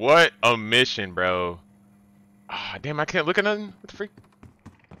 Dude, what a mission, bro. Ah, damn, I can't look at nothing. What the freak?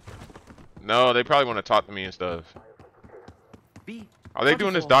 No, they probably want to talk to me and stuff. Are they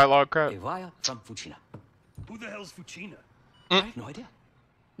doing this dialogue crap? From Fucina. Who the hell's Fucina? I have no idea.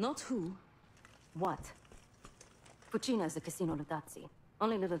 Not who. What? Fucina is a casino Lutazzi.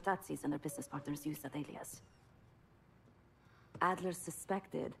 Only the Lutazzis and their business partners use that alias. Adler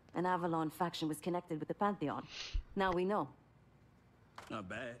suspected an Avalon faction was connected with the Pantheon. Now we know. Not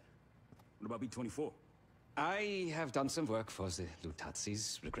bad. What about B-24? I have done some work for the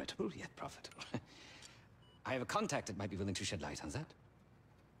Lutazzis, regrettable yet profitable. I have a contact that might be willing to shed light on that.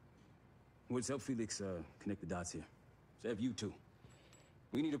 Let's help Felix connect the dots here. So have you two.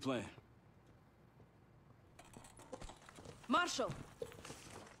 We need a plan. Marshall!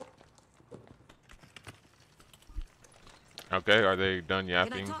 Okay, are they done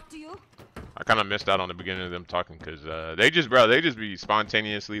yapping? Can I talk to you? I kind of missed out on the beginning of them talking because they just be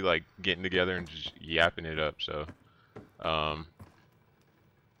spontaneously like getting together and just yapping it up. So,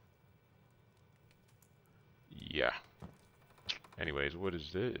 yeah. Anyways, what is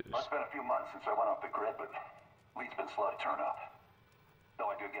this? It's been a few months since I went off the grid, but leads been slow to turn up.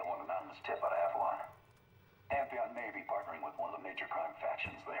 Though I do get one anonymous tip out of Avalon. Pantheon may be partnering with one of the major crime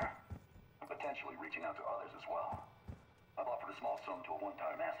factions there, and potentially reaching out to others as well. I've offered a small sum to a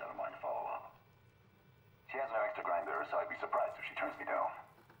one-time asset of mine to follow up. She has no extra grind there, so I'd be surprised if she turns me down.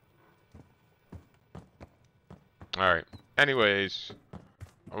 Alright. Anyways,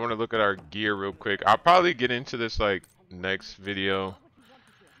 I want to look at our gear real quick. I'll probably get into this like next video.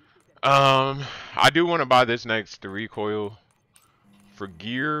 I do want to buy this next, the recoil. For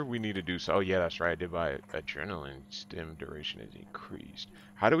gear, we need to do so. Oh yeah, that's right. I did buy adrenaline. Stem duration is increased.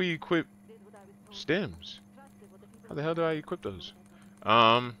 How do we equip stems? How the hell do I equip those?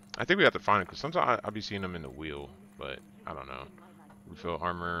 I think we have to find it because sometimes I'll be seeing them in the wheel, but I don't know. Refill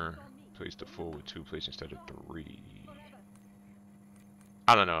armor, place to full with 2 plates instead of 3.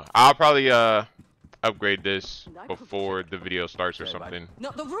 I don't know. I'll probably upgrade this before the video starts or something. No,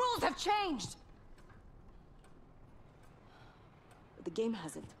 the rules have changed! But the game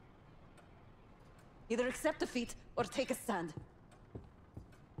hasn't. Either accept defeat or take a stand.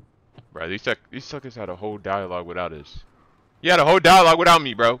 Bro, these suckers had a whole dialogue without us. You had a whole dialogue without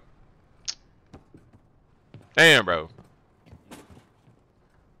me, bro. Damn, bro.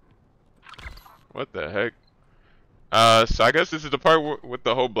 What the heck? So I guess this is the part with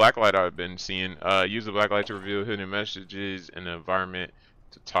the whole blacklight I've been seeing. Use the blacklight to reveal hidden messages in the environment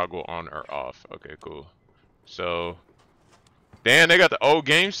to toggle on or off. Okay, cool. So, damn, they got the old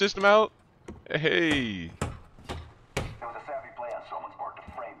game system out? Hey. There was a savvy play on someone's part to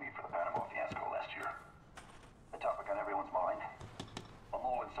frame me for the Panama fiasco last year. The topic on everyone's mind. A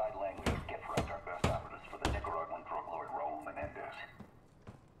low inside language would get for us our best operatives for the Nicaraguan drug lord Raul Menendez.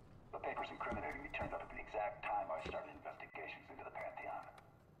 The papers incriminating me turned out at the exact time I started investigations into the Pantheon.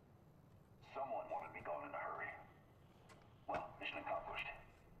 Someone wanted me gone in a hurry. Well, mission accomplished.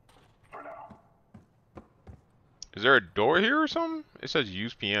 For now. Is there a door here or something? It says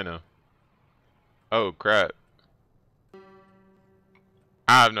use piano. Oh, crap.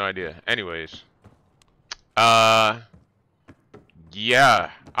 I have no idea. Anyways. Yeah.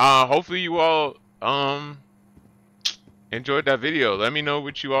 Hopefully you all, enjoyed that video. Let me know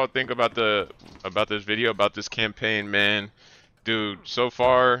what you all think about this video, about this campaign, man. Dude, so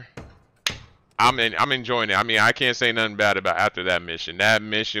far I'm enjoying it. I mean, I can't say nothing bad about after that mission. That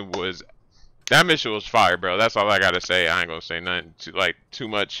mission was fire, bro. That's all I gotta say. I ain't gonna say nothing too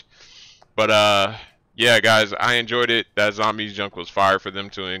much. But yeah, guys, I enjoyed it. That zombies junk was fire for them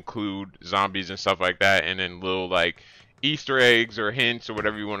to include zombies and stuff like that, and then little like Easter eggs or hints or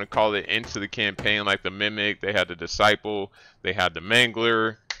whatever you want to call it into the campaign, like the Mimic. They had the Disciple. They had the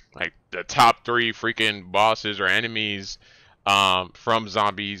Mangler. Like the top 3 freaking bosses or enemies from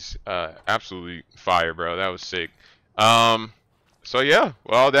zombies. Absolutely fire, bro. That was sick. So yeah,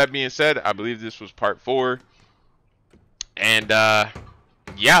 with all that being said, I believe this was part 4. And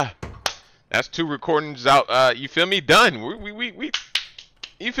yeah, that's 2 recordings out. You feel me? Done. We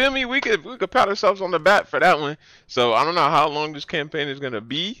you feel me? We could pat ourselves on the back for that one. So I don't know how long this campaign is gonna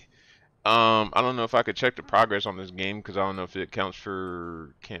be. I don't know if I could check the progress on this game because I don't know if it counts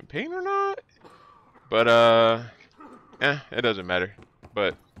for campaign or not. But it doesn't matter.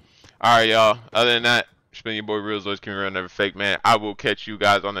 But alright, y'all. Other than that, it's been your boy Real Always Can Real Never Fake, man. I will catch you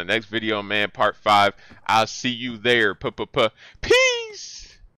guys on the next video, man. Part 5. I'll see you there. Peace.